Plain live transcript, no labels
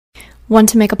Want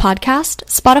to make a podcast?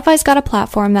 Spotify's got a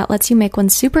platform that lets you make one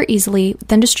super easily,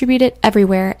 then distribute it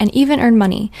everywhere and even earn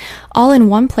money, all in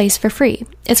one place for free.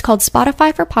 It's called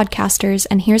Spotify for Podcasters,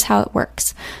 and here's how it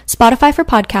works. Spotify for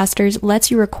Podcasters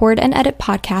lets you record and edit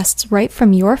podcasts right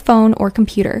from your phone or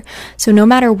computer, so no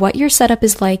matter what your setup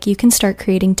is like, you can start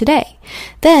creating today.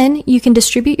 Then, you can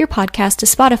distribute your podcast to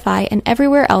Spotify and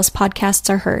everywhere else podcasts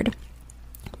are heard.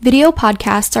 Video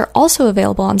podcasts are also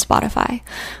available on Spotify.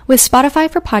 With Spotify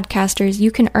for Podcasters,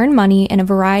 you can earn money in a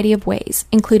variety of ways,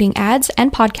 including ads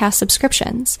and podcast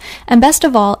subscriptions. And best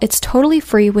of all, it's totally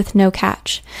free with no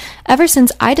catch. Ever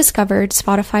since I discovered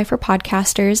Spotify for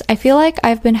Podcasters, I feel like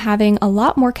I've been having a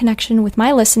lot more connection with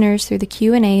my listeners through the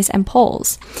Q&As and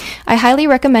polls. I highly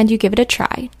recommend you give it a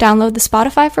try. Download the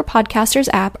Spotify for Podcasters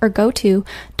app or go to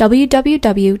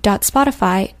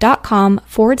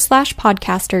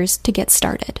www.spotify.com/podcasters to get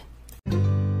started.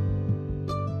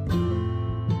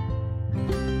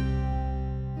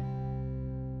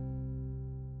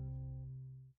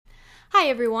 Hi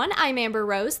everyone, I'm Amber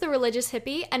Rose, the Religious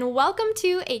Hippie, and welcome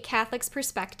to A Catholic's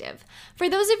Perspective. For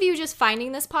those of you just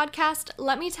finding this podcast,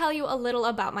 let me tell you a little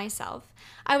about myself.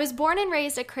 I was born and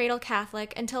raised a cradle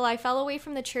Catholic until I fell away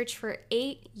from the church for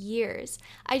 8 years.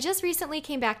 I just recently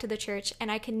came back to the church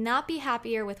and I could not be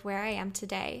happier with where I am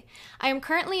today. I am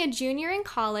currently a junior in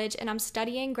college and I'm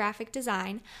studying graphic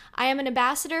design. I am an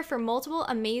ambassador for multiple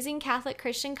amazing Catholic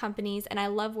Christian companies and I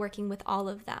love working with all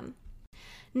of them.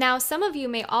 Now, some of you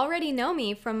may already know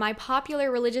me from my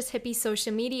popular Religious Hippie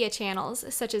social media channels,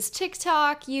 such as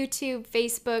TikTok, YouTube,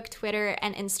 Facebook, Twitter,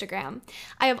 and Instagram.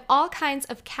 I have all kinds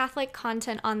of Catholic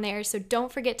content on there, so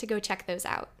don't forget to go check those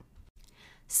out.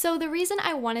 So the reason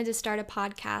I wanted to start a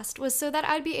podcast was so that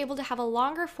I'd be able to have a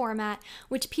longer format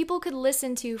which people could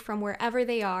listen to from wherever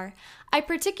they are. I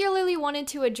particularly wanted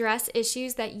to address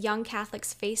issues that young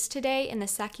Catholics face today in the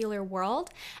secular world,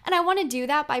 and I want to do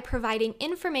that by providing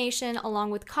information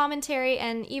along with commentary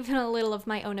and even a little of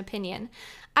my own opinion.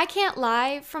 I can't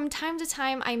lie, from time to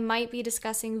time I might be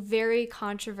discussing very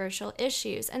controversial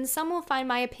issues, and some will find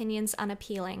my opinions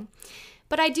unappealing.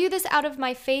 But I do this out of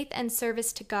my faith and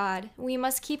service to God. We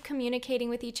must keep communicating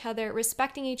with each other,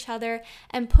 respecting each other,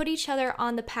 and put each other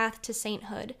on the path to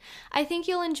sainthood. I think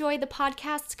you'll enjoy the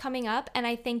podcasts coming up, and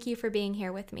I thank you for being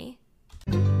here with me.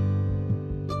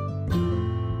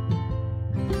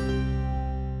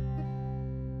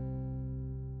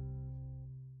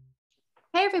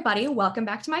 Hey everybody, welcome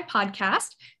back to my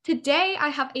podcast. Today I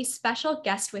have a special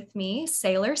guest with me,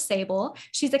 Sailor Sabol.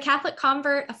 She's a Catholic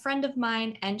convert, a friend of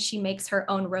mine, and she makes her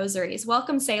own rosaries.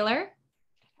 Welcome, Sailor.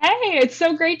 Hey, it's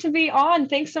so great to be on.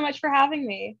 Thanks so much for having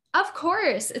me. Of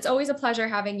course, it's always a pleasure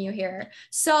having you here.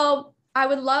 So I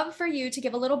would love for you to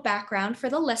give a little background for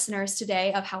the listeners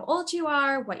today of how old you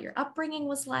are, what your upbringing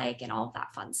was like, and all of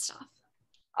that fun stuff.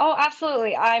 Oh,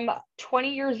 absolutely. I'm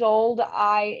 20 years old.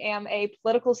 I am a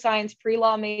political science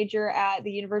pre-law major at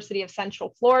the University of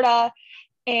Central Florida.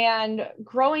 And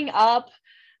growing up,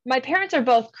 my parents are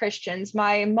both Christians.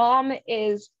 My mom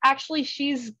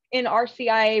she's in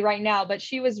RCIA right now, but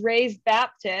she was raised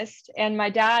Baptist, and my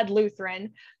dad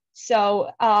Lutheran.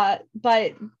 So,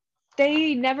 but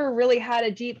they never really had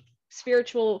a deep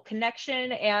spiritual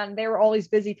connection, and they were always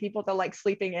busy people that like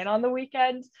sleeping in on the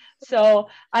weekends. So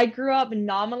I grew up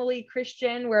nominally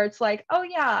Christian, where it's like, oh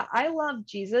yeah, I love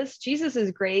Jesus. Jesus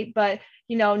is great, but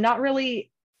not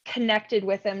really connected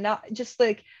with him, not just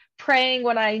like praying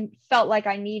when I felt like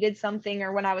I needed something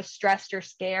or when I was stressed or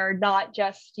scared, not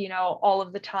just, all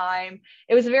of the time.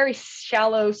 It was a very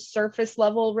shallow, surface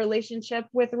level relationship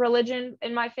with religion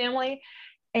in my family.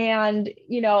 And,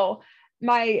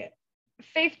 my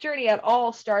faith journey at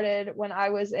all started when I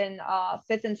was in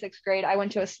 5th and 6th grade. I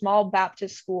went to a small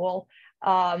Baptist school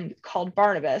called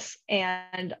Barnabas,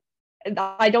 and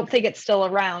I don't think it's still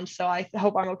around, so I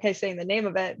hope I'm okay saying the name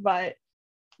of it, but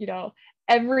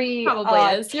every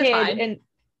kid and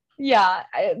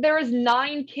there was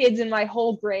 9 kids in my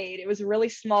whole grade. It was a really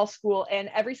small school,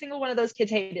 and every single one of those kids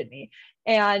hated me.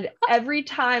 And every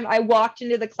time I walked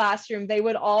into the classroom, they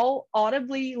would all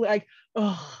audibly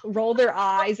roll their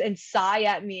eyes and sigh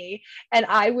at me. And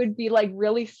I would be like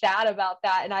really sad about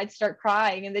that. And I'd start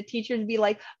crying. And the teachers would be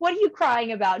like, what are you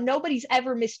crying about? Nobody's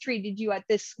ever mistreated you at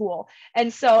this school.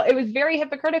 And so it was very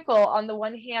hypocritical. On the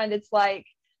one hand, it's like,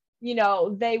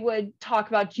 they would talk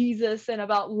about Jesus and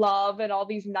about love and all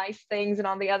these nice things. And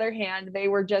on the other hand, they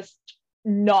were just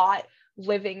not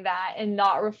living that and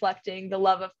not reflecting the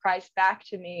love of Christ back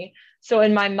to me. So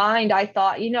in my mind, I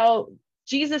thought,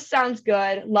 Jesus sounds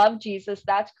good. Love Jesus.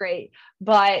 That's great.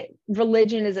 But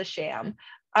religion is a sham.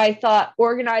 I thought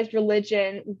organized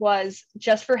religion was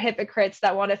just for hypocrites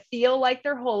that want to feel like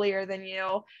they're holier than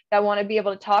you, that want to be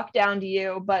able to talk down to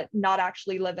you, but not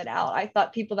actually live it out. I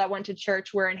thought people that went to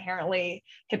church were inherently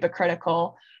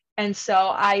hypocritical. And so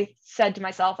I said to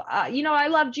myself, I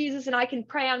love Jesus and I can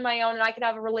pray on my own and I can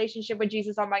have a relationship with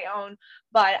Jesus on my own,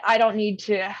 but I don't need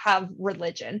to have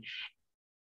religion.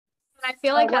 I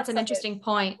feel like that's an interesting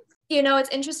point. It's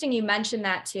interesting you mentioned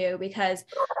that too, because,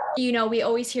 we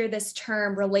always hear this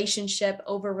term relationship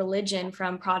over religion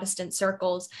from Protestant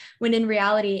circles, when in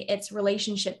reality, it's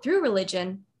relationship through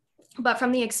religion. But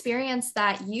from the experience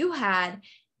that you had,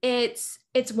 it's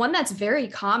one that's very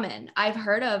common. I've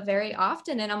heard of very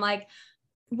often. And I'm like,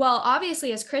 well,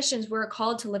 obviously, as Christians, we're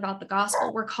called to live out the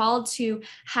gospel. We're called to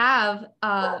have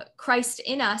Christ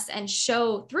in us and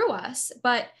show through us.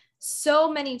 But so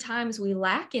many times we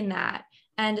lack in that.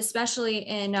 And especially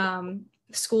in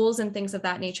schools and things of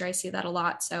that nature, I see that a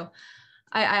lot. So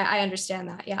I understand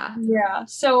that. Yeah. Yeah.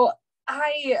 So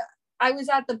I was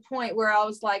at the point where I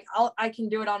was like, I can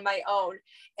do it on my own.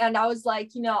 And I was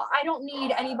like, I don't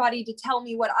need anybody to tell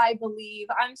me what I believe.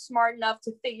 I'm smart enough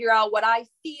to figure out what I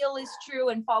feel is true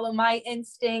and follow my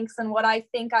instincts and what I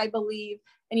think I believe.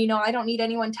 And, I don't need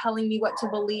anyone telling me what to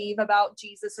believe about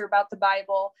Jesus or about the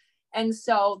Bible. And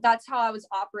so that's how I was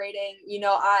operating.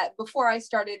 Before I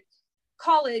started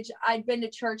college, I'd been to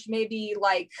church maybe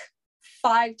like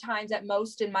 5 times at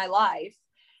most in my life.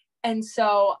 And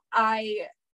so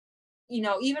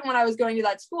even when I was going to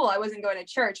that school, I wasn't going to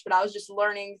church, but I was just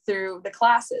learning through the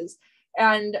classes.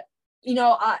 And,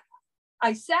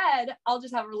 I said, I'll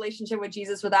just have a relationship with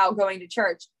Jesus without going to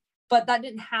church, but that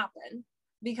didn't happen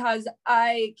because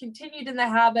I continued in the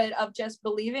habit of just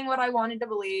believing what I wanted to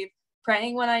believe,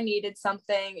 praying when I needed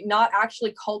something, not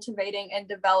actually cultivating and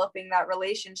developing that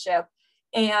relationship.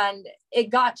 And it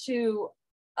got to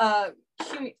a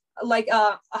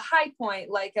high point,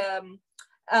 like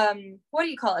what do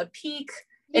you call it? Peak.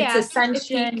 Yeah, it's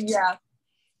ascension.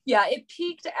 It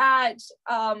peaked at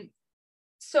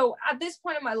so at this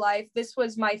point in my life, this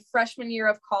was my freshman year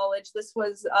of college. This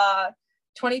was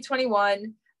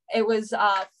 2021. It was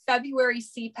February.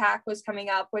 CPAC was coming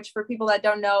up, which for people that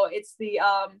don't know, it's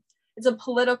a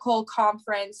political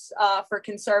conference for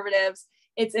conservatives.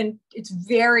 It's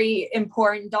very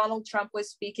important. Donald Trump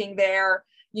was speaking there.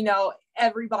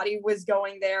 Everybody was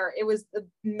going there. It was the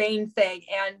main thing.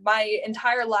 And my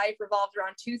entire life revolved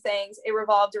around 2 things. It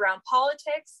revolved around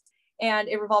politics and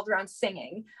it revolved around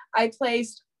singing. I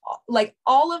placed like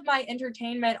all of my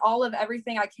entertainment, all of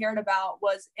everything I cared about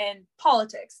was in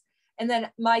politics. And then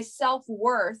my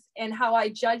self-worth and how I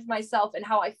judged myself and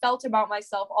how I felt about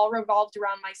myself all revolved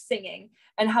around my singing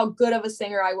and how good of a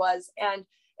singer I was. And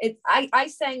I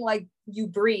sang like you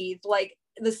breathe. Like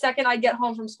the second I get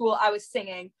home from school, I was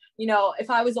singing. If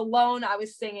I was alone, I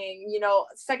was singing.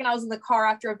 Second I was in the car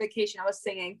after a vacation, I was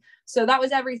singing. So that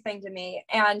was everything to me.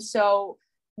 And so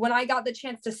when I got the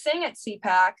chance to sing at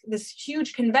CPAC, this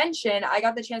huge convention, I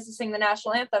got the chance to sing the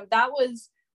national anthem. That was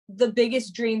the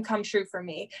biggest dream come true for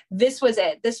me. This was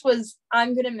it.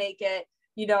 I'm going to make it.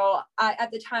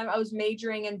 At the time I was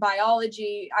majoring in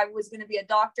biology. I was going to be a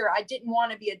doctor. I didn't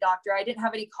want to be a doctor. I didn't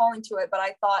have any calling to it, but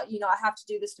I thought, I have to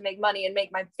do this to make money and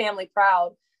make my family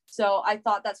proud. So I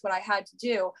thought that's what I had to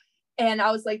do. And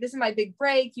I was like, this is my big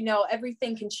break.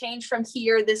 Everything can change from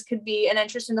here. This could be an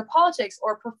interest in the politics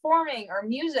or performing or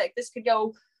music. This could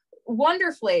go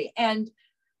wonderfully. And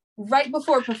right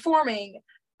before performing,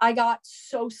 I got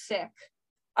so sick.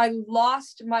 I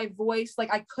lost my voice.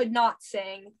 Like I could not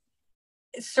sing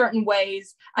certain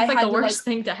ways. It's like the worst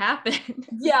thing to happen.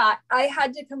 Yeah, I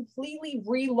had to completely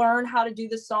relearn how to do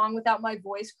the song without my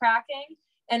voice cracking.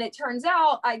 And it turns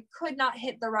out I could not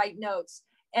hit the right notes.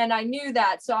 And I knew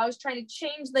that. So I was trying to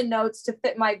change the notes to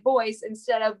fit my voice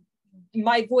instead of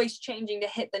my voice changing to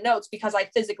hit the notes because I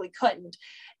physically couldn't.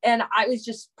 And I was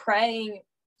just praying.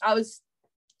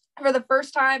 For the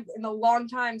first time in a long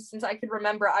time since I could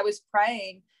remember, I was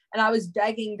praying and I was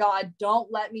begging God,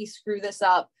 don't let me screw this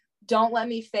up. Don't let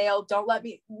me fail. Don't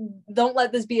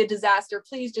let this be a disaster.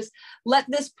 Please just let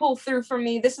this pull through for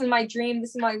me. This is my dream.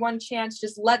 This is my one chance.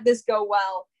 Just let this go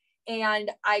well.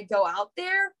 And I go out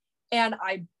there and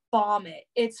I bomb it.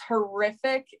 It's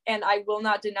horrific. And I will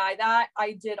not deny that.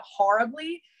 I did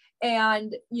horribly.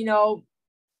 And,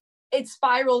 it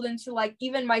spiraled into like,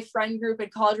 even my friend group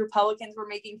and college Republicans were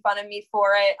making fun of me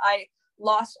for it. I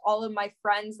lost all of my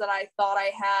friends that I thought I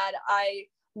had. I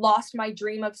lost my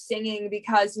dream of singing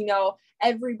because,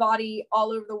 everybody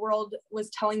all over the world was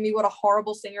telling me what a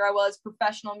horrible singer I was.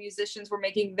 Professional musicians were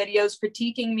making videos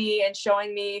critiquing me and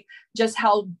showing me just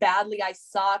how badly I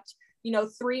sucked.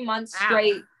 3 months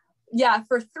straight. yeah,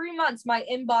 for 3 months, my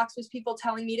inbox was people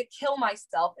telling me to kill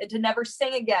myself and to never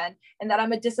sing again. And that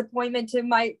I'm a disappointment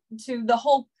to the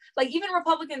whole, like even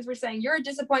Republicans were saying, you're a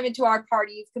disappointment to our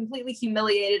party. You've completely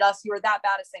humiliated us. You are that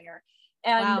bad a singer.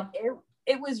 And Wow.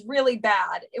 it was really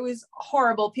bad. It was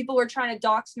horrible. People were trying to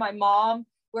dox my mom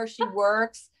where she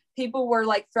works. People were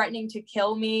like threatening to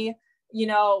kill me. You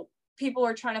know, people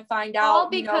were trying to find out,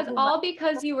 All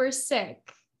because you were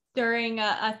sick during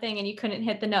a thing and you couldn't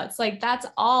hit the notes. Like that's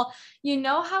all. You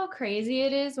know how crazy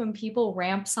it is when people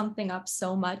ramp something up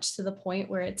so much to the point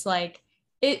where it's like,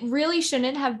 it really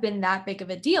shouldn't have been that big of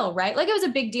a deal, right? Like it was a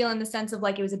big deal in the sense of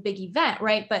like it was a big event,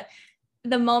 right? But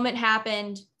the moment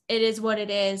happened, it is what it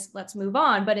is, let's move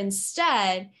on. But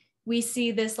instead we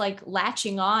see this like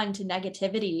latching on to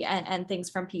negativity and things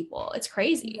from people. It's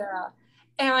crazy. Yeah.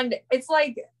 And it's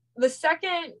like the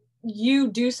second you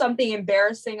do something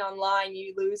embarrassing online,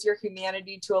 you lose your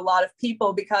humanity to a lot of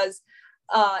people, because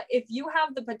if you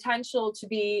have the potential to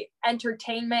be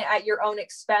entertainment at your own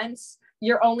expense,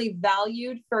 you're only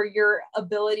valued for your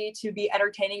ability to be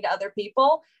entertaining to other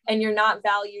people, and you're not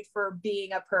valued for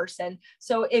being a person.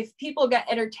 So if people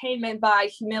get entertainment by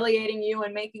humiliating you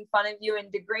and making fun of you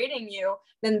and degrading you,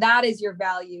 then that is your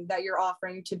value that you're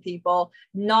offering to people,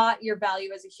 not your value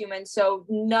as a human. So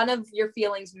none of your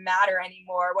feelings matter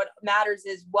anymore. What matters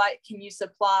is, what can you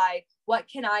supply? What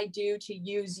can I do to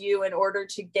use you in order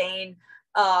to gain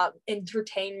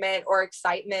entertainment or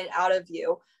excitement out of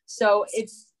you? So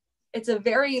it's a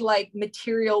very like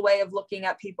material way of looking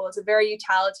at people. It's a very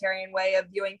utilitarian way of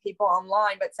viewing people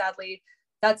online. But sadly,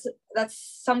 that's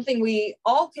something we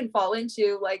all can fall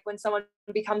into. Like when someone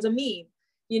becomes a meme,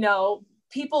 you know,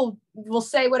 people will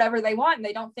say whatever they want and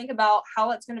they don't think about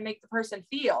how it's going to make the person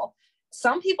feel.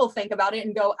 Some people think about it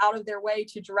and go out of their way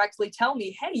to directly tell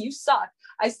me, hey, you suck.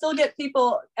 I still get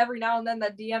people every now and then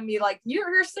that DM me like,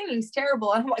 your singing's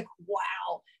terrible. And I'm like,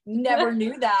 wow, never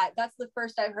knew that. That's the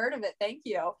first I've heard of it. Thank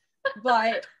you.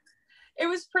 But it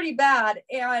was pretty bad.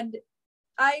 And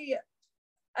I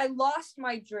lost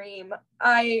my dream.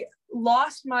 I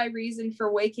lost my reason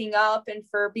for waking up and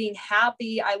for being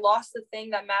happy. I lost the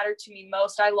thing that mattered to me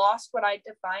most. I lost what I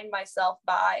defined myself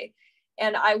by.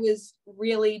 And I was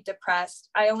really depressed.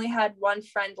 I only had one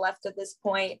friend left at this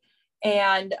point,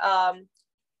 and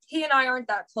he and I aren't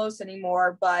that close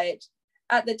anymore. But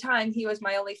at the time, he was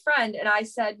my only friend. And I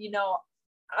said,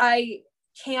 I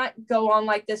can't go on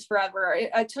like this forever.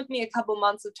 It took me a couple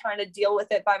months of trying to deal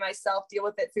with it by myself, deal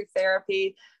with it through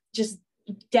therapy, just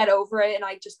get over it. And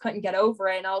I just couldn't get over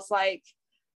it. And I was like,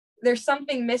 there's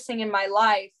something missing in my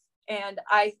life and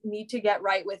I need to get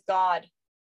right with God.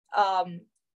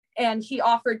 And he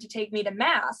offered to take me to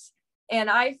mass. And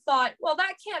I thought, well,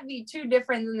 that can't be too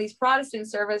different than these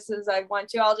Protestant services I went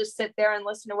to. I'll just sit there and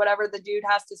listen to whatever the dude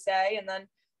has to say. And then,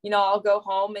 I'll go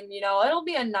home and, it'll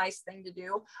be a nice thing to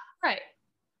do. Right.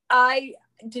 I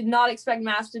did not expect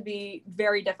mass to be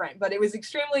very different, but it was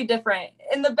extremely different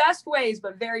in the best ways,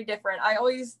 but very different. I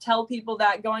always tell people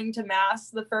that going to mass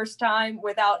the first time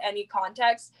without any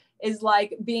context is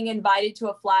like being invited to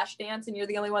a flash dance and you're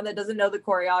the only one that doesn't know the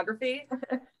choreography.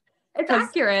 It's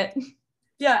accurate.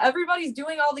 Yeah, everybody's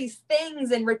doing all these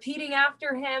things and repeating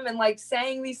after him and like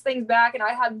saying these things back, and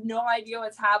I have no idea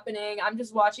what's happening. I'm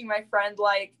just watching my friend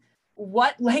like,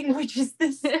 what language is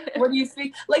this? What do you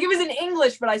speak? Like it was in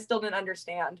English, but I still didn't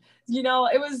understand.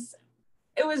 It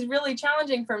was really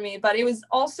challenging for me, but it was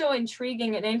also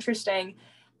intriguing and interesting.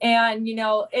 And,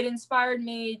 it inspired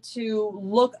me to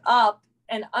look up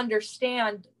and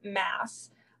understand mass.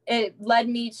 It led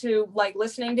me to like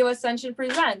listening to Ascension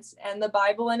Presents and the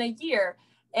Bible in a Year.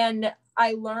 And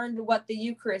I learned what the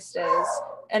Eucharist is.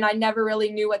 And I never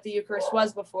really knew what the Eucharist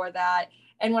was before that.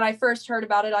 And when I first heard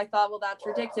about it, I thought, well, that's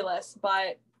ridiculous.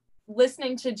 But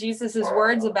listening to Jesus's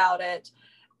words about it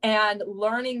and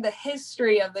learning the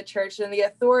history of the church and the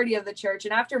authority of the church,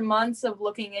 and after months of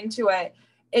looking into it,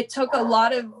 it took a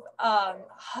lot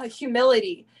of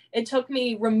humility. It took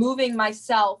me removing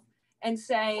myself and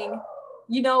saying,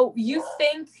 you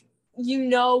think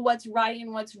what's right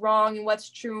and what's wrong and what's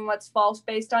true and what's false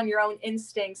based on your own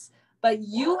instincts, but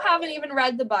you haven't even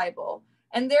read the Bible.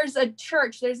 And there's a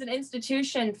church, there's an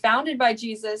institution founded by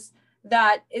Jesus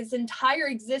that its entire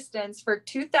existence for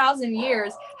 2,000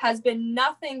 years has been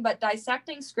nothing but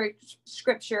dissecting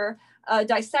scripture,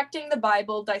 dissecting the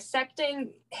Bible,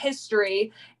 dissecting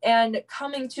history, and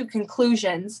coming to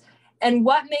conclusions. And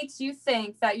what makes you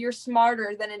think that you're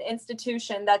smarter than an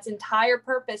institution that's entire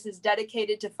purpose is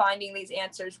dedicated to finding these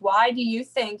answers? Why do you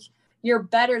think you're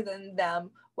better than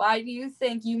them? Why do you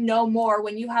think you know more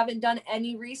when you haven't done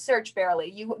any research barely?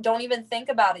 You don't even think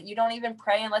about it. You don't even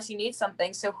pray unless you need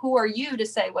something. So who are you to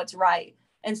say what's right?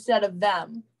 instead of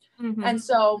them. Mm-hmm. And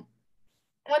so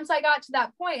once I got to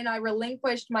that point and I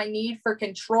relinquished my need for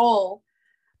control,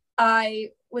 I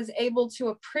was able to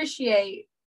appreciate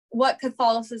what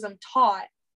Catholicism taught.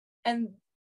 And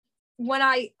when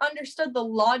I understood the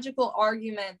logical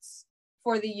arguments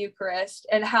for the Eucharist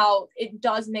and how it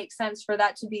does make sense for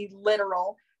that to be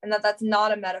literal and that that's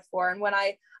not a metaphor, and when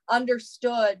I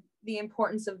understood the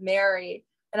importance of Mary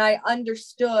and I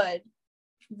understood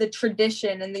the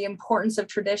tradition and the importance of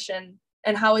tradition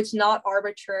and how it's not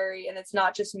arbitrary and it's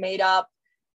not just made up,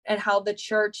 and how the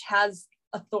church has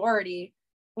authority,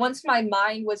 once my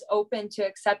mind was open to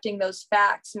accepting those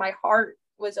facts, my heart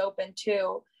was open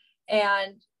too.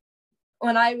 And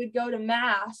when I would go to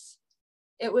mass,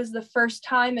 it was the first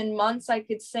time in months I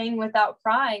could sing without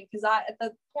crying, because at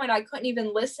the point I couldn't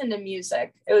even listen to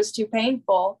music. It was too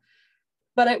painful.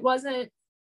 But I wasn't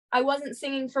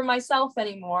singing for myself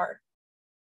anymore.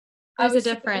 There's a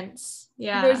difference.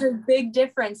 Yeah. There's a big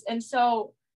difference. And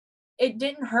so it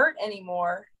didn't hurt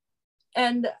anymore.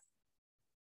 And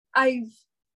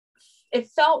it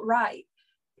felt right.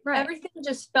 Right. Everything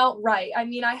just felt right. I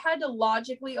mean, I had to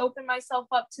logically open myself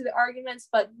up to the arguments,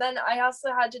 but then I also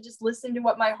had to just listen to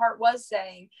what my heart was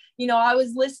saying. You know, I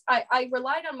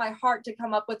relied on my heart to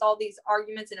come up with all these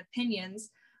arguments and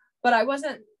opinions, but I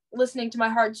wasn't listening to my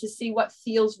heart to see what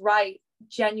feels right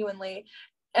genuinely.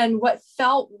 And what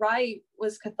felt right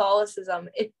was Catholicism.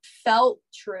 It felt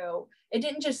true. It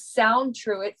didn't just sound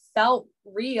true. It felt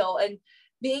real. And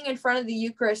being in front of the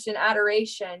Eucharist in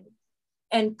adoration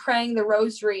and praying the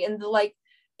rosary and the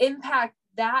impact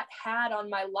that had on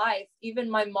my life. Even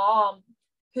my mom,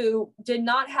 who did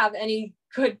not have any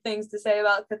good things to say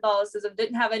about Catholicism,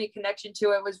 didn't have any connection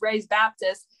to it, was raised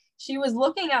Baptist. She was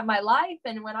looking at my life,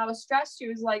 and when I was stressed, she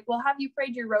was like, well, have you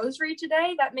prayed your rosary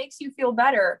today? That makes you feel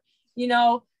better. You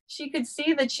know, she could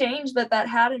see the change that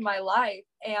had in my life,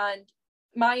 and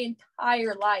my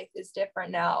entire life is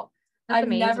different now. That's I've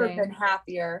amazing. Never been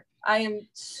happier. I am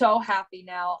so happy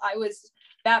now. I was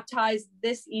baptized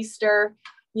this Easter.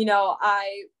 You know,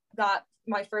 I got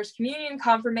my first communion,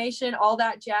 confirmation, all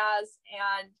that jazz.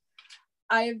 And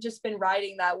I have just been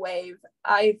riding that wave.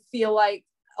 I feel like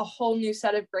a whole new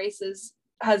set of graces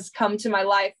has come to my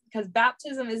life, because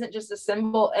baptism isn't just a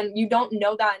symbol, and you don't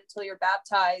know that until you're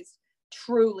baptized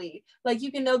truly. Like,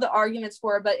 you can know the arguments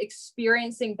for it, but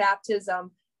experiencing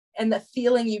baptism and the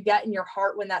feeling you get in your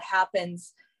heart when that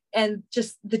happens, and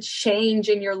just the change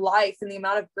in your life and the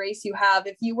amount of grace you have.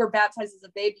 If you were baptized as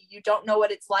a baby, you don't know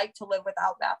what it's like to live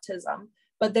without baptism,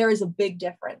 but there is a big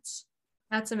difference.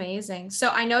 That's amazing. So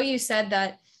I know you said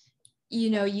that, you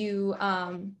know,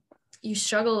 you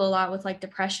struggled a lot with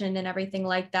depression and everything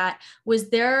like that. Was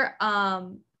there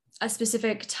a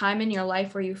specific time in your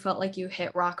life where you felt like you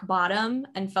hit rock bottom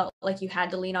and felt like you had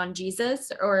to lean on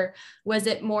Jesus? Or was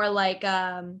it more like,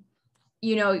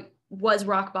 was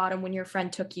rock bottom when your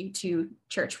friend took you to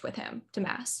church with him to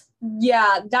mass?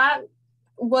 Yeah, that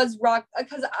was rock,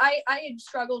 because I had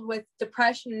struggled with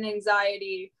depression and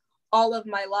anxiety all of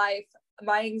my life.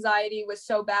 My anxiety was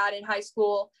so bad in high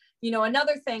school. You know,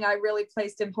 another thing I really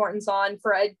placed importance on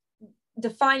for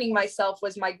defining myself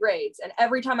was my grades. And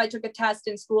every time I took a test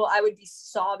in school, I would be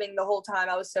sobbing the whole time.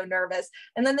 I was so nervous.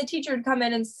 And then the teacher would come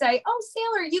in and say, oh,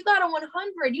 Sailor, you got a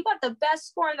 100. You got the best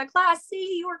score in the class.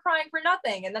 See, you were crying for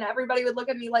nothing. And then everybody would look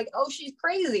at me like, oh, she's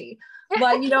crazy.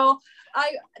 But, you know,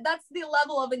 that's the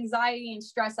level of anxiety and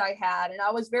stress I had. And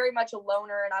I was very much a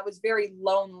loner, and I was very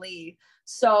lonely.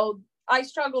 So I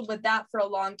struggled with that for a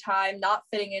long time, not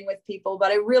fitting in with people,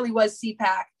 but it really was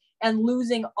CPAC and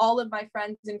losing all of my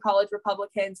friends in college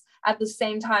Republicans at the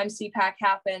same time CPAC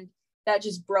happened. That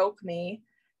just broke me.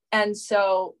 And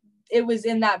so it was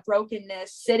in that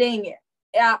brokenness, sitting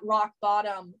at rock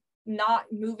bottom, not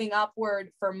moving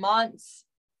upward for months,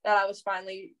 that I was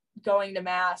finally going to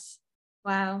mass.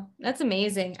 Wow, that's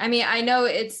amazing. I mean, I know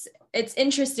it's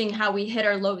interesting how we hit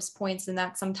our lowest points, and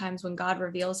that's sometimes when God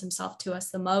reveals himself to us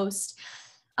the most.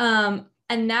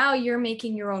 And now you're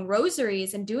making your own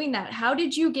rosaries and doing that. How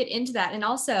did you get into that? And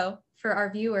also, for our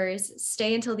viewers,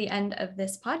 stay until the end of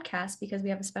this podcast because we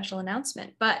have a special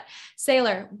announcement. But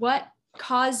Sailor, what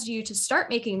caused you to start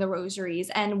making the rosaries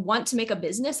and want to make a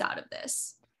business out of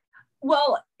this?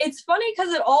 Well, it's funny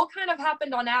because it all kind of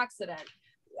happened on accident.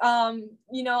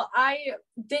 You know, I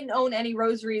didn't own any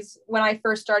rosaries when I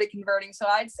first started converting. So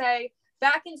I'd say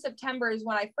back in September is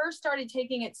when I first started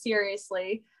taking it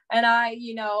seriously. And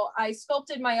I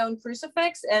sculpted my own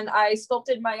crucifix, and I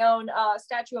sculpted my own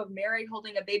statue of Mary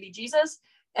holding a baby Jesus.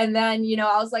 And then, you know,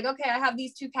 I was like, okay, I have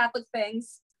these two Catholic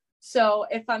things. So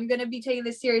if I'm going to be taking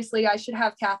this seriously, I should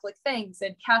have Catholic things.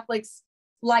 And Catholics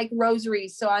like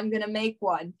rosaries, so I'm gonna make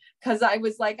one, because I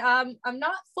was like, I'm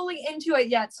not fully into it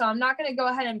yet, so I'm not gonna go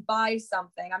ahead and buy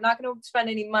something. I'm not gonna spend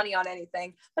any money on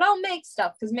anything, but I'll make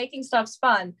stuff because making stuff's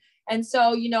fun. And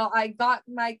so, I got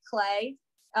my clay,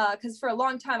 because for a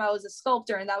long time I was a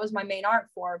sculptor and that was my main art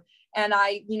form. And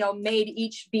I, made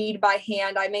each bead by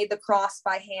hand. I made the cross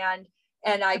by hand,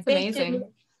 and I baked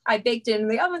it in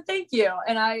the oven. Thank you.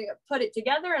 And I put it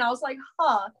together, and I was like,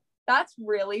 that's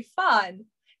really fun.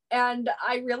 And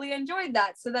I really enjoyed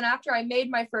that. So then after I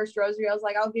made my first rosary, I was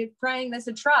like, I'll give praying this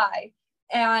a try.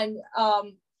 And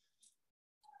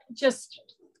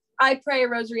I pray a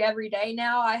rosary every day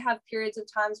now. I have periods of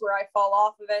times where I fall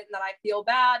off of it and then I feel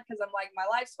bad because I'm like, my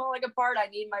life's falling apart. I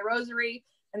need my rosary.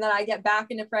 And then I get back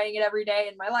into praying it every day,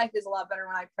 and my life is a lot better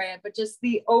when I pray it. But just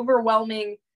the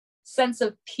overwhelming sense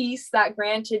of peace that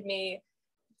granted me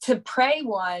to pray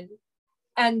one,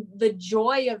 and the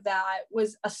joy of that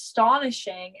was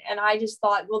astonishing. And I just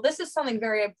thought, well, this is something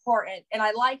very important and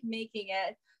I like making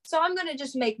it, so I'm going to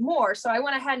just make more. So I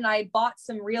went ahead and I bought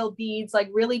some real beads, like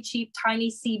really cheap, tiny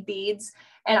seed beads.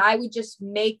 And I would just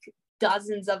make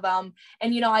dozens of them.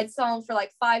 And, I'd sell them for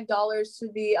like $5 to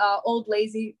the old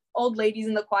ladies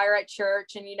in the choir at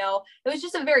church. And, it was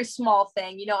just a very small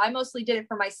thing. I mostly did it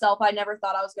for myself. I never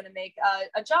thought I was going to make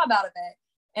a job out of it.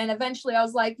 And eventually I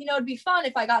was like, it'd be fun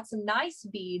if I got some nice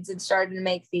beads and started to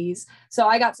make these. So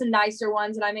I got some nicer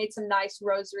ones, and I made some nice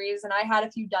rosaries, and I had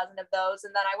a few dozen of those.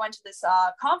 And then I went to this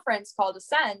conference called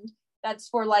Ascend. That's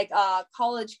for like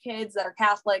college kids that are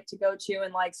Catholic to go to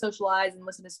and like socialize and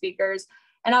listen to speakers.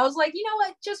 And I was like,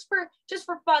 what, just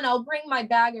for fun, I'll bring my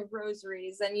bag of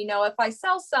rosaries. And, if I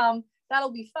sell some,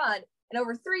 that'll be fun. And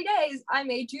over 3 days, I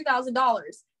made $2,000.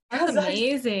 That's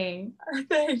amazing.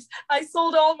 I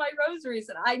sold all my rosaries,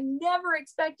 and I never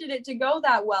expected it to go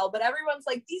that well. But everyone's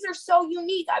like, these are so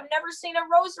unique. I've never seen a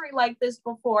rosary like this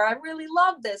before. I really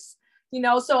love this,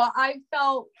 So I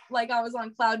felt like I was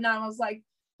on cloud nine. I was like,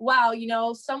 wow,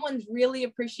 someone really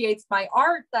appreciates my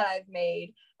art that I've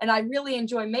made, and I really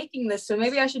enjoy making this. So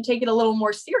maybe I should take it a little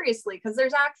more seriously, because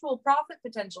there's actual profit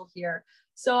potential here.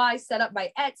 So I set up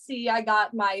my Etsy. I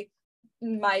got my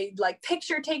like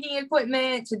picture taking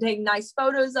equipment to take nice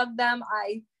photos of them.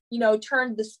 I,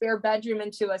 turned the spare bedroom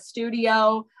into a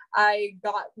studio. I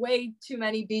got way too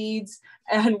many beads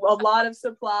and a lot of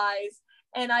supplies,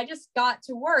 and I just got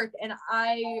to work, and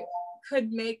I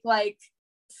could make like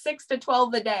 6 to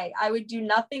 12 a day. I would do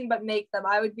nothing but make them.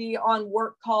 I would be on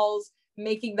work calls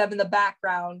making them in the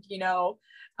background,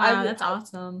 That's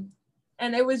awesome.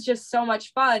 And it was just so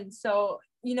much fun. So,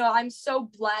 I'm so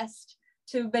blessed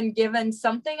to have been given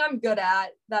something I'm good at,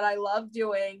 that I love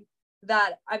doing,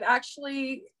 that I've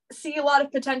actually see a lot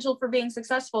of potential for being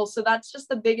successful. So that's just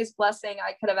the biggest blessing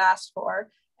I could have asked for.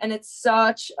 And it's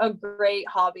such a great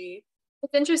hobby.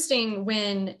 It's interesting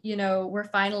when, we're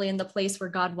finally in the place where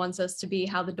God wants us to be,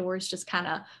 how the doors just kind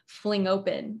of fling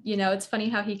open. It's funny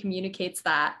how he communicates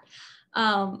that.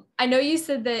 I know you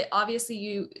said that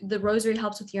obviously the rosary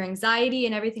helps with your anxiety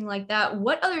and everything like that.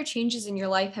 What other changes in your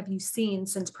life have you seen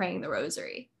since praying the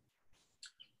rosary?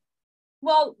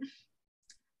 Well,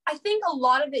 I think a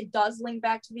lot of it does link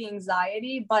back to the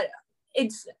anxiety, but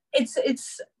it's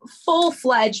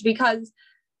full-fledged, because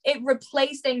it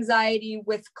replaced anxiety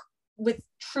with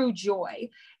true joy.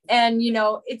 And,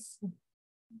 it's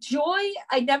joy.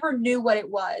 I never knew what it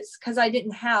was because I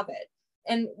didn't have it.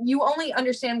 And you only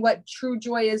understand what true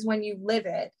joy is when you live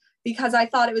it, because I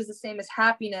thought it was the same as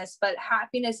happiness, but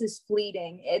happiness is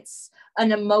fleeting. It's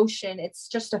an emotion. It's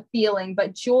just a feeling.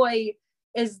 But joy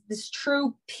is this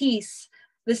true peace,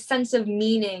 this sense of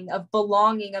meaning, of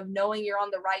belonging, of knowing you're on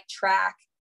the right track.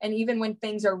 And even when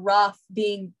things are rough,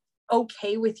 being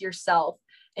okay with yourself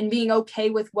and being okay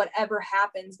with whatever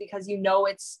happens, because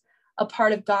it's a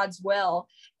part of God's will.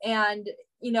 And,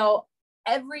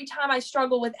 every time I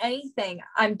struggle with anything,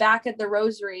 I'm back at the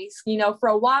rosaries. For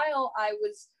a while, I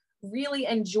was really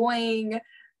enjoying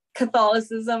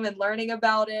Catholicism and learning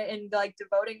about it and like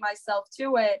devoting myself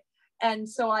to it. And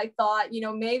so I thought,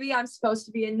 maybe I'm supposed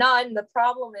to be a nun. The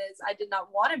problem is I did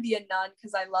not want to be a nun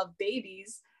because I love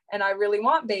babies and I really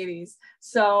want babies.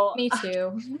 So me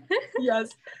too. Yes.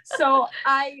 So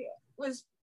I was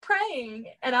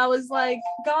praying and I was like,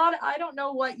 God, I don't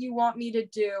know what you want me to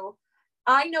do.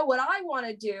 I know what I want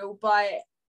to do, but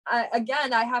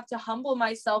I have to humble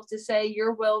myself to say,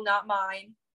 your will, not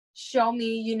mine. Show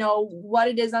me, what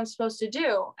it is I'm supposed to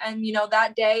do. And,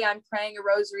 that day I'm praying a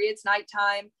rosary, it's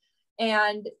nighttime.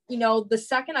 And, the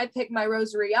second I pick my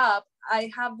rosary up,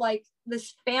 I have like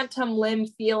this phantom limb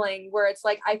feeling where it's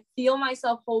like, I feel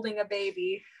myself holding a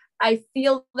baby. I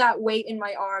feel that weight in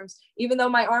my arms, even though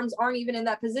my arms aren't even in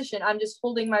that position. I'm just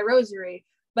holding my rosary,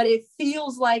 but it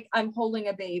feels like I'm holding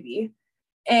a baby.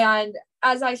 And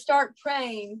as I start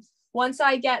praying, once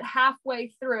I get halfway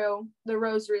through the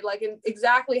rosary, like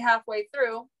exactly halfway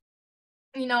through,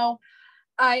 you know,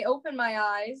 I open my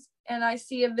eyes and I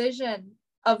see a vision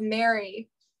of Mary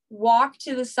walk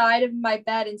to the side of my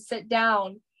bed and sit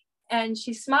down. And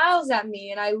she smiles at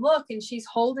me, and I look, and she's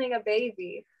holding a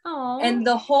baby. Aww. And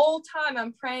the whole time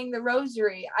I'm praying the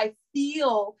rosary, I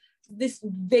feel this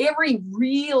very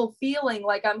real feeling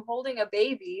like I'm holding a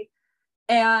baby.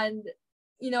 And,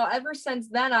 you know, ever since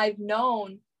then, I've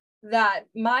known that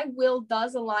my will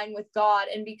does align with God.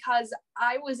 And because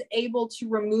I was able to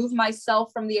remove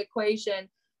myself from the equation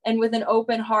and with an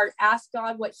open heart, ask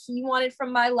God what he wanted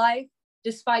from my life,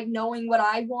 despite knowing what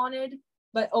I wanted,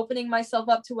 but opening myself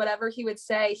up to whatever he would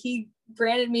say, he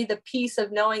granted me the peace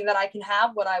of knowing that I can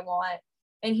have what I want.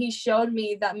 And he showed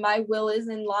me that my will is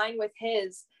in line with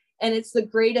his. And it's the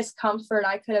greatest comfort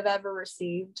I could have ever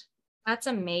received. That's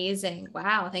amazing.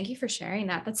 Wow. Thank you for sharing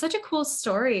that. That's such a cool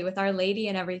story with Our Lady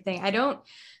and everything. I don't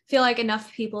feel like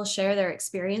enough people share their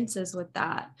experiences with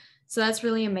that. So that's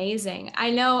really amazing.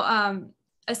 I know,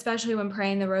 especially when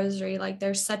praying the rosary, like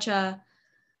there's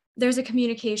a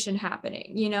communication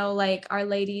happening, you know, like Our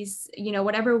Lady's, you know,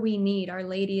 whatever we need, Our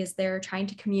Lady is there trying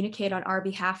to communicate on our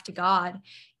behalf to God.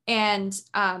 And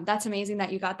that's amazing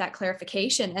that you got that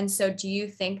clarification. And so do you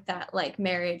think that like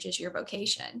marriage is your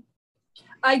vocation?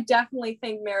 I definitely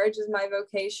think marriage is my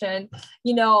vocation,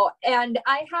 you know, and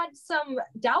I had some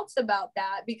doubts about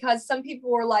that because some people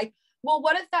were like, well,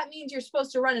 what if that means you're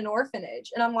supposed to run an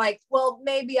orphanage? And I'm like, well,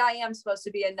 maybe I am supposed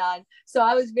to be a nun. So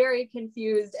I was very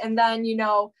confused. And then, you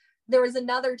know, there was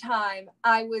another time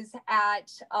I was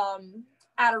at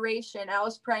adoration. I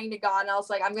was praying to God, and I was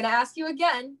like, I'm going to ask you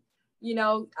again. You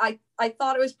know, I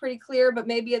thought it was pretty clear, but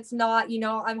maybe it's not. You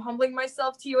know, I'm humbling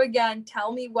myself to you again.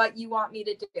 Tell me what you want me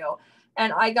to do.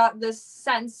 And I got this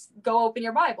sense, go open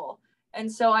your Bible.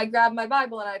 And so I grabbed my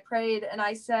Bible and I prayed and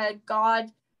I said, God,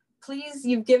 please,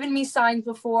 you've given me signs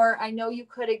before. I know you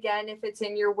could again if it's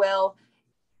in your will.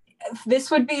 This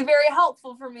would be very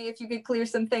helpful for me if you could clear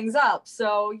some things up.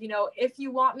 So, you know, if you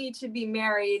want me to be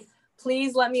married,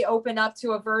 please let me open up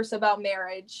to a verse about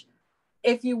marriage.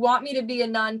 If you want me to be a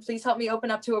nun, please help me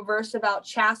open up to a verse about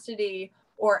chastity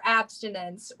or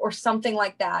abstinence or something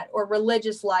like that, or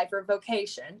religious life or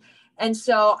vocation. And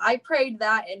so I prayed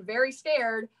that, and very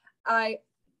scared, I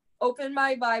opened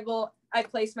my Bible. I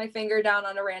placed my finger down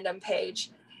on a random page.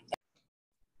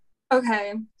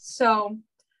 Okay, so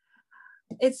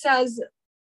it says,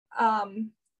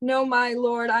 no, my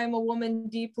Lord, I am a woman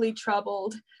deeply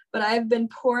troubled, but I have been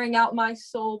pouring out my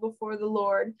soul before the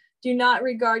Lord. Do not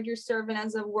regard your servant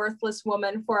as a worthless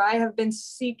woman, for I have been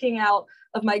seeking out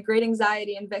of my great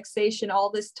anxiety and vexation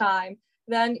all this time.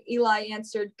 Then Eli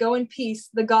answered, go in peace.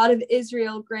 The God of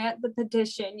Israel grant the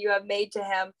petition you have made to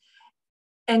him.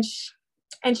 And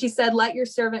she said, let your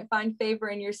servant find favor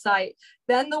in your sight.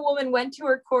 Then the woman went to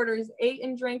her quarters, ate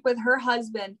and drank with her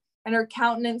husband, and her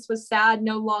countenance was sad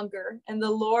no longer. And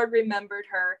the Lord remembered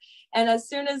her. And as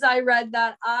soon as I read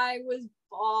that, I was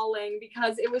bawling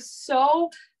because it was so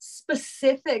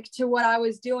specific to what I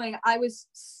was doing. I was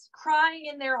crying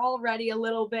in there already a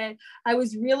little bit. I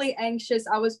was really anxious.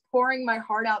 I was pouring my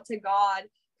heart out to God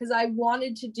because I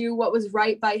wanted to do what was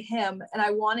right by him. And I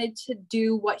wanted to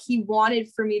do what he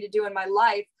wanted for me to do in my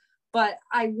life. But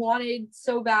I wanted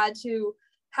so bad to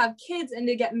have kids and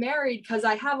to get married because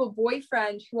I have a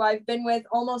boyfriend who I've been with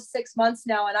almost 6 months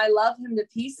now, and I love him to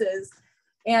pieces.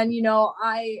 And, you know,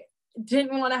 I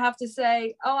didn't want to have to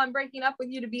say, oh, I'm breaking up with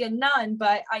you to be a nun,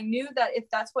 but I knew that if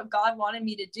that's what God wanted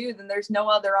me to do, then there's no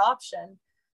other option.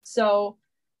 So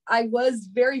I was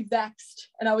very vexed,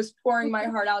 and I was pouring my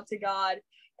heart out to God,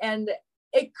 and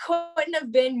it couldn't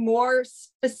have been more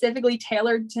specifically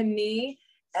tailored to me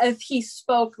if he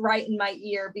spoke right in my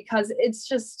ear, because it's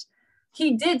just,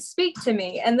 he did speak to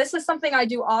me. And this is something I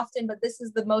do often, but this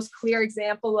is the most clear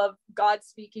example of God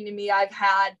speaking to me I've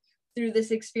had through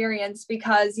this experience,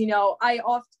 because, you know,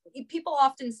 people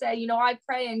often say, you know, I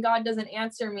pray and God doesn't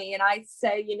answer me. And I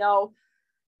say, you know,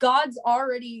 God's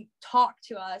already talked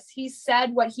to us. He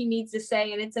said what he needs to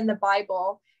say, and it's in the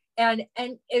Bible. And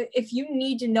if you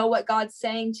need to know what God's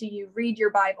saying to you, read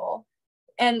your Bible.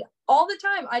 And all the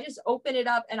time, I just open it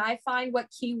up and I find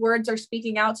what key words are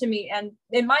speaking out to me. And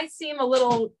it might seem a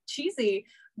little cheesy,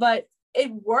 but it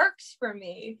works for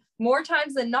me more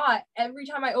times than not. Every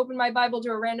time I open my Bible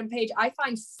to a random page, I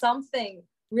find something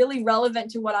really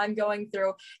relevant to what I'm going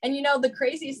through. And you know, the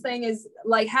craziest thing is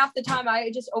like half the time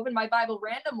I just open my Bible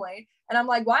randomly and I'm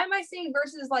like, why am I seeing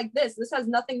verses like this? This has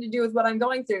nothing to do with what I'm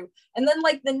going through. And then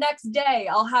like the next day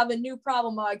I'll have a new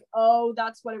problem. I'm like, oh,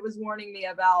 that's what it was warning me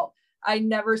about. I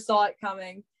never saw it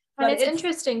coming. And it's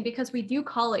interesting because we do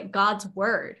call it God's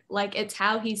word. Like it's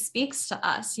how he speaks to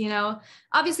us, you know.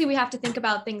 Obviously we have to think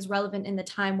about things relevant in the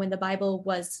time when the Bible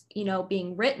was, you know,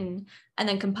 being written and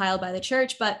then compiled by the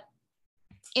church. But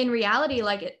in reality,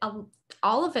 like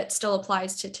all of it still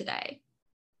applies to today,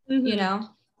 you know?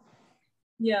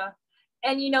 Yeah.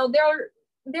 And, you know,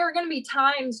 there are going to be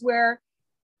times where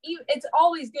it's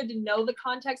always good to know the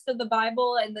context of the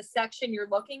Bible and the section you're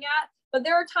looking at. But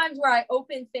there are times where I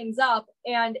open things up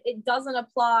and it doesn't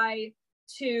apply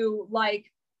to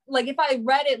like if I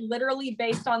read it literally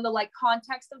based on the like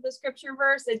context of the scripture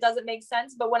verse, it doesn't make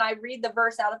sense. But when I read the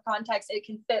verse out of context, it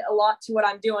can fit a lot to what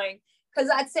I'm doing. Because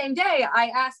that same day I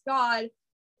asked God,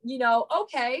 you know,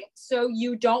 okay, so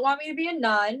you don't want me to be a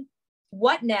nun.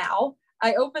 What now?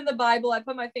 I open the Bible, I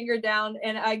put my finger down,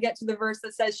 and I get to the verse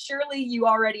that says, surely you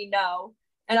already know.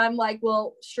 And I'm like,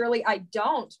 well, surely I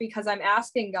don't, because I'm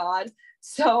asking God.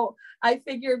 So I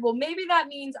figured, well, maybe that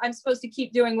means I'm supposed to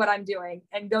keep doing what I'm doing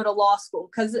and go to law school.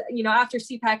 Because, you know, after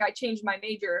CPAC, I changed my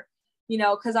major, you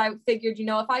know, because I figured, you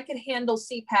know, if I could handle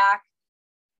CPAC,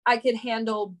 I could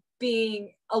handle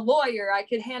being a lawyer. I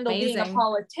could handle being a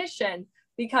politician,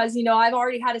 because, you know, I've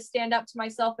already had to stand up to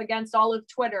myself against all of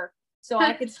Twitter. So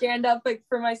I could stand up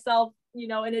for myself, you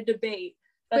know, in a debate.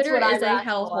 That's Twitter what is a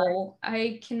hellhole.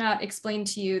 I cannot explain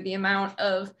to you the amount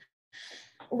of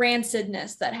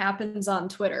rancidness that happens on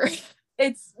Twitter.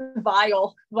 It's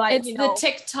vile. But, it's the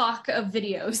TikTok of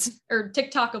videos, or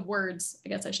TikTok of words, I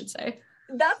guess I should say.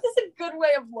 That is a good way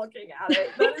of looking at it.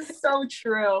 That is so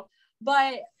true.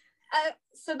 But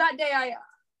so that day I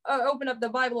open up the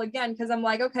Bible again, because I'm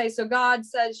like, okay, so God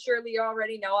says, surely you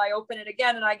already know. I open it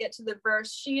again and I get to the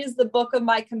verse, she is the book of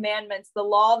my commandments, the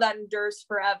law that endures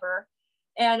forever.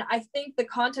 And I think the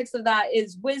context of that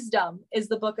is wisdom is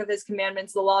the book of his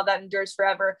commandments, the law that endures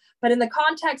forever. But in the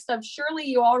context of surely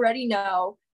you already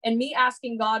know, and me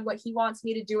asking God what he wants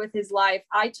me to do with his life,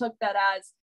 I took that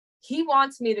as he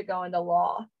wants me to go into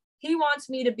law. He wants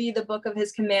me to be the book of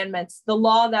his commandments, the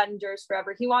law that endures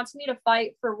forever. He wants me to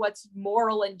fight for what's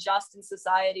moral and just in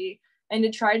society, and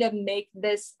to try to make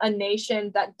this a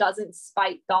nation that doesn't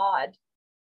spite God.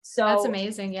 So that's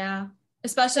amazing. Yeah.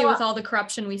 Especially with all the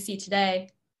corruption we see today.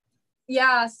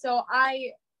 Yeah. So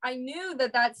I knew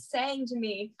that that's saying to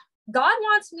me, God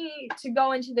wants me to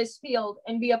go into this field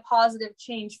and be a positive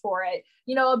change for it.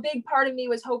 You know, a big part of me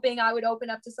was hoping I would open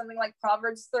up to something like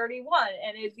Proverbs 31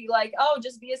 and it'd be like, oh,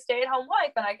 just be a stay-at-home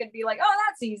wife. And I could be like, oh,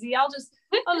 that's easy. I'll just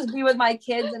be with my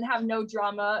kids and have no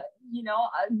drama, you know,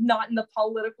 not in the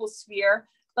political sphere.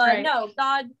 But right. No,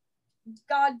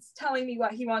 God's telling me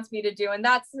what he wants me to do. And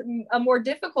that's a more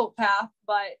difficult path,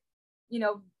 but, you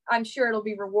know, I'm sure it'll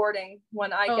be rewarding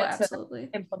when I get to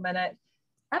implement it.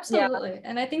 Absolutely. Yeah.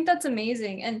 And I think that's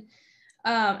amazing. And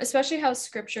especially how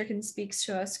scripture can speak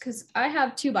to us, because I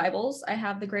have two Bibles. I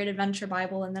have the Great Adventure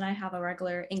Bible, and then I have a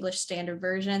regular English Standard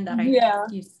Version that I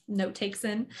use note takes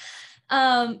in.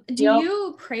 Do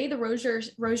you pray the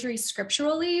rosary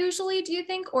scripturally usually, do you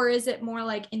think? Or is it more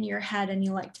like in your head and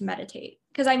you like to meditate?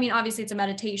 Because I mean, obviously it's a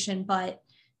meditation, but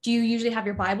do you usually have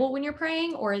your Bible when you're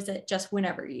praying, or is it just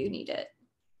whenever you need it?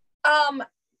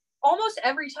 Almost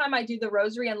every time I do the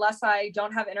rosary, unless I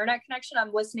don't have internet connection,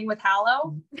 I'm listening with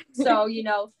Hallow. So, you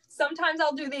know, sometimes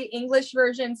I'll do the English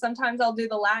version. Sometimes I'll do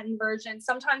the Latin version.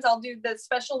 Sometimes I'll do the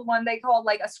special one they call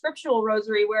like a scriptural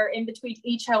rosary, where in between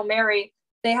each Hail Mary,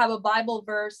 they have a Bible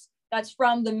verse that's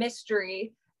from the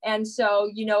mystery. And so,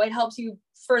 you know, it helps you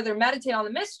further meditate on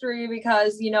the mystery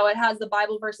because, you know, it has the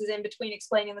Bible verses in between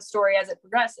explaining the story as it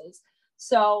progresses.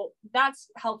 So that's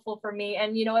helpful for me.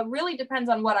 And, you know, it really depends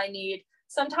on what I need.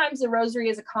 Sometimes the rosary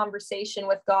is a conversation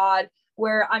with God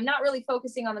where I'm not really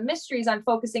focusing on the mysteries. I'm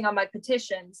focusing on my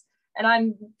petitions, and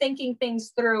I'm thinking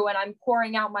things through, and I'm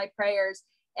pouring out my prayers.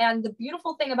 And the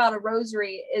beautiful thing about a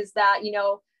rosary is that, you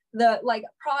know, the like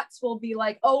prots will be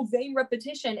like, oh, vain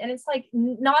repetition. And it's like,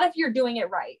 not if you're doing it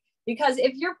right. Because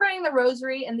if you're praying the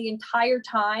rosary and the entire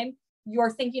time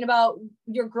you're thinking about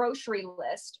your grocery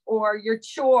list or your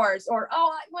chores, or,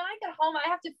 oh, when I get home, I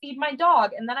have to feed my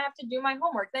dog and then I have to do my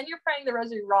homework, then you're praying the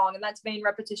rosary wrong. And that's vain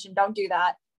repetition. Don't do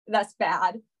that. That's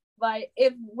bad. But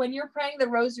when you're praying the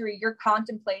rosary, you're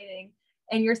contemplating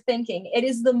and you're thinking, it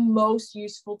is the most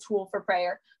useful tool for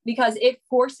prayer because it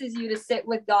forces you to sit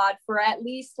with God for at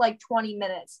least like 20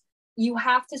 minutes. You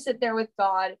have to sit there with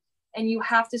God and you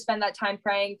have to spend that time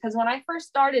praying. Because when I first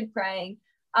started praying,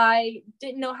 I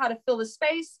didn't know how to fill the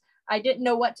space. I didn't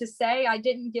know what to say. I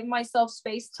didn't give myself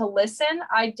space to listen.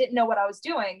 I didn't know what I was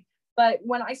doing. But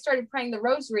when I started praying the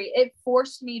rosary, it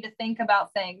forced me to think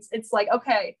about things. It's like,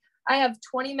 okay, I have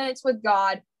 20 minutes with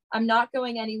God. I'm not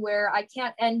going anywhere. I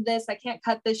can't end this. I can't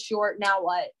cut this short. Now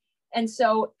what? And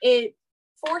so it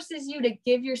forces you to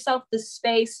give yourself the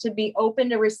space to be open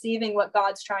to receiving what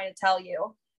God's trying to tell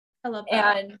you. I love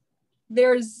that. And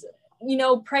there's,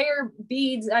 prayer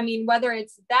beads. I mean, whether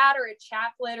it's that or a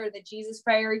chaplet or the Jesus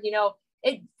prayer,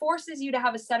 it forces you to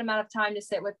have a set amount of time to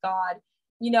sit with God,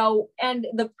 and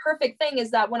the perfect thing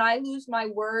is that when I lose my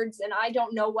words and I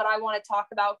don't know what I want to talk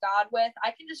about God with,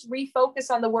 I can just refocus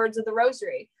on the words of the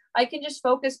rosary. I can just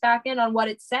focus back in on what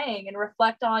it's saying and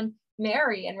reflect on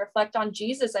Mary and reflect on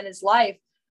Jesus and his life,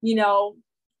 and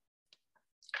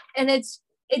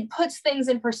it puts things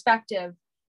in perspective.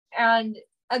 And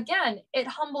again, it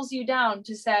humbles you down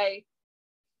to say,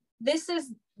 this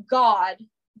is God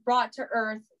brought to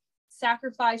earth,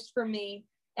 sacrificed for me,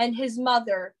 and his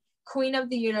mother, Queen of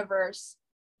the universe,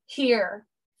 here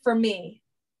for me,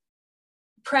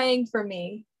 praying for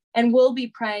me, and will be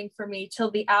praying for me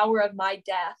till the hour of my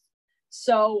death.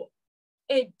 So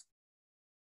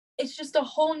it's just a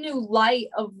whole new light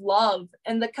of love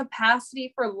and the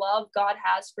capacity for love God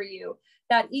has for you,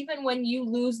 that even when you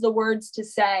lose the words to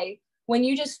say, when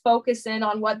you just focus in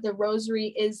on what the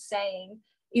rosary is saying,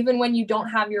 even when you don't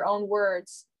have your own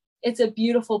words, it's a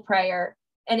beautiful prayer.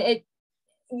 And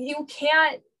you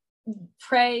can't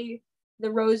pray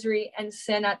the rosary and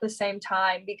sin at the same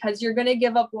time, because you're going to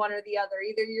give up one or the other.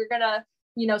 Either you're going to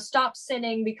stop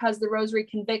sinning because the rosary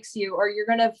convicts you, or you're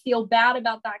going to feel bad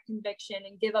about that conviction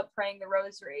and give up praying the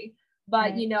rosary.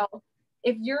 But, Right.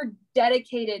 If you're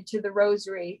dedicated to the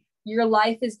rosary, your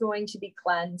life is going to be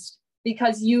cleansed,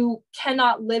 because you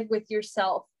cannot live with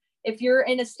yourself. If you're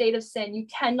in a state of sin, you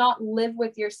cannot live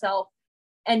with yourself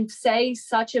and say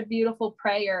such a beautiful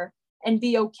prayer and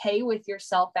be okay with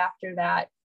yourself after that.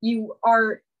 You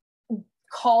are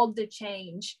called to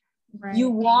change. Right. You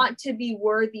want to be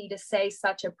worthy to say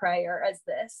such a prayer as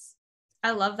this. I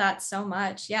love that so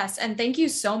much. Yes. And thank you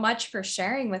so much for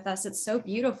sharing with us. It's so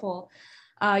beautiful.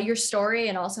 Your story,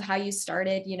 and also how you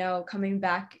started, coming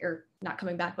back, or not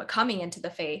coming back, but coming into the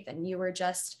faith. And you were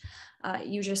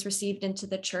you just received into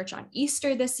the church on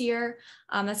Easter this year.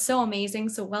 That's so amazing.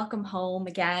 So welcome home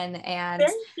again. And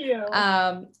thank you.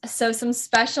 So some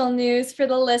special news for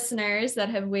the listeners that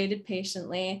have waited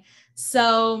patiently.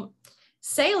 So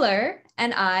Sailor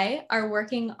and I are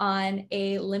working on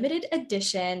a limited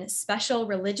edition special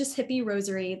Religious Hippie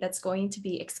Rosary that's going to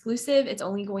be exclusive. It's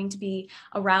only going to be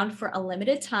around for a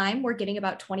limited time. We're getting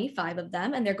about 25 of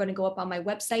them, and they're going to go up on my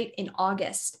website in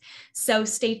August. So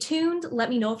stay tuned. Let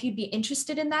me know if you'd be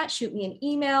interested in that. Shoot me an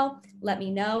email. Let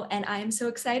me know. And I am so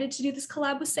excited to do this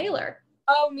collab with Sailor.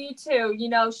 Oh, me too.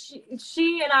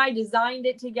 She and I designed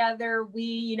it together.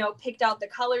 We, picked out the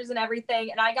colors and everything.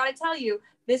 And I got to tell you,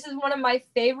 this is one of my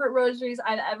favorite rosaries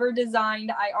I've ever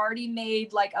designed. I already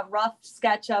made like a rough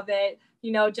sketch of it,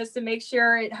 just to make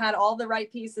sure it had all the right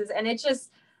pieces. And it's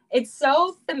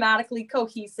so thematically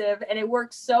cohesive, and it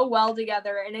works so well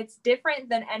together. And it's different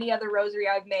than any other rosary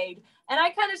I've made. And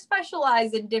I kind of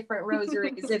specialize in different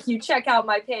rosaries. If you check out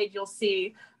my page, you'll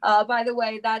see. By the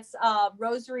way, that's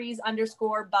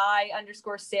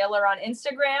rosaries_by_sailor on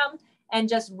Instagram, and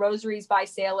just rosaries by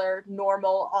Sailor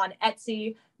normal on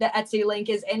Etsy. The Etsy link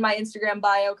is in my Instagram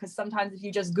bio, because sometimes if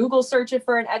you just Google search it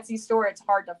for an Etsy store, it's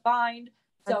hard to find.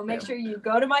 So make sure you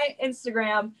go to my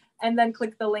Instagram and then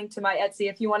click the link to my Etsy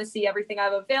if you want to see everything I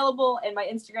have available. And my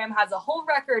Instagram has a whole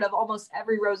record of almost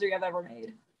every rosary I've ever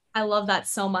made. I love that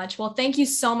so much. Well, thank you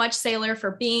so much, Sailor,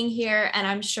 for being here. And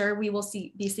I'm sure we will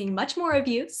be seeing much more of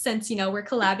you, since, we're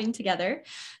collabing together.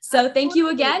 So thank you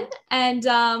again. And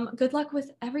good luck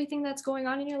with everything that's going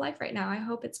on in your life right now. I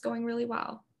hope it's going really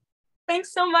well.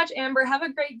 Thanks so much, Amber. Have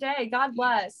a great day. God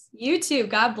bless. You too.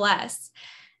 God bless.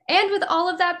 And with all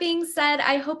of that being said,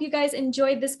 I hope you guys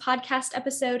enjoyed this podcast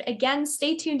episode. Again,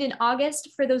 stay tuned in August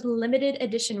for those limited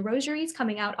edition rosaries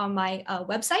coming out on my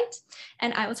website.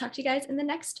 And I will talk to you guys in the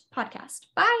next podcast.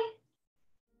 Bye.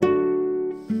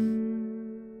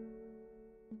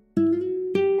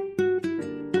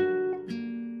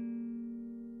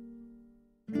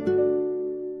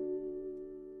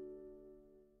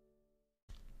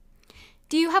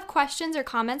 Do you have questions or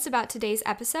comments about today's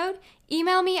episode?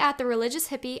 Email me at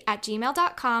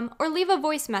thereligioushippie@gmail.com, or leave a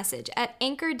voice message at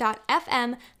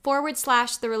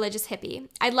anchor.fm/thereligioushippie.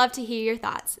 I'd love to hear your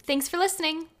thoughts. Thanks for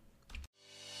listening.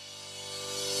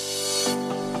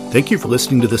 Thank you for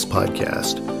listening to this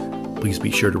podcast. Please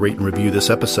be sure to rate and review this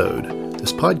episode.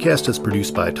 This podcast is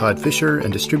produced by Todd Fisher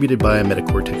and distributed by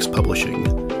Metacortex Publishing.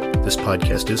 This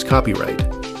podcast is copyright.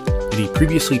 Any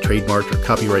previously trademarked or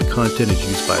copyright content is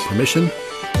used by permission.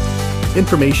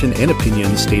 Information and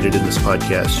opinions stated in this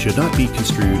podcast should not be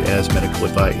construed as medical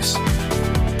advice.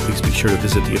 Please be sure to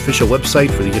visit the official website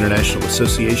for the International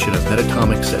Association of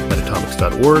Metatomics at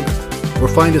metatomics.org or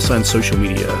find us on social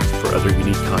media for other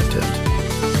unique content.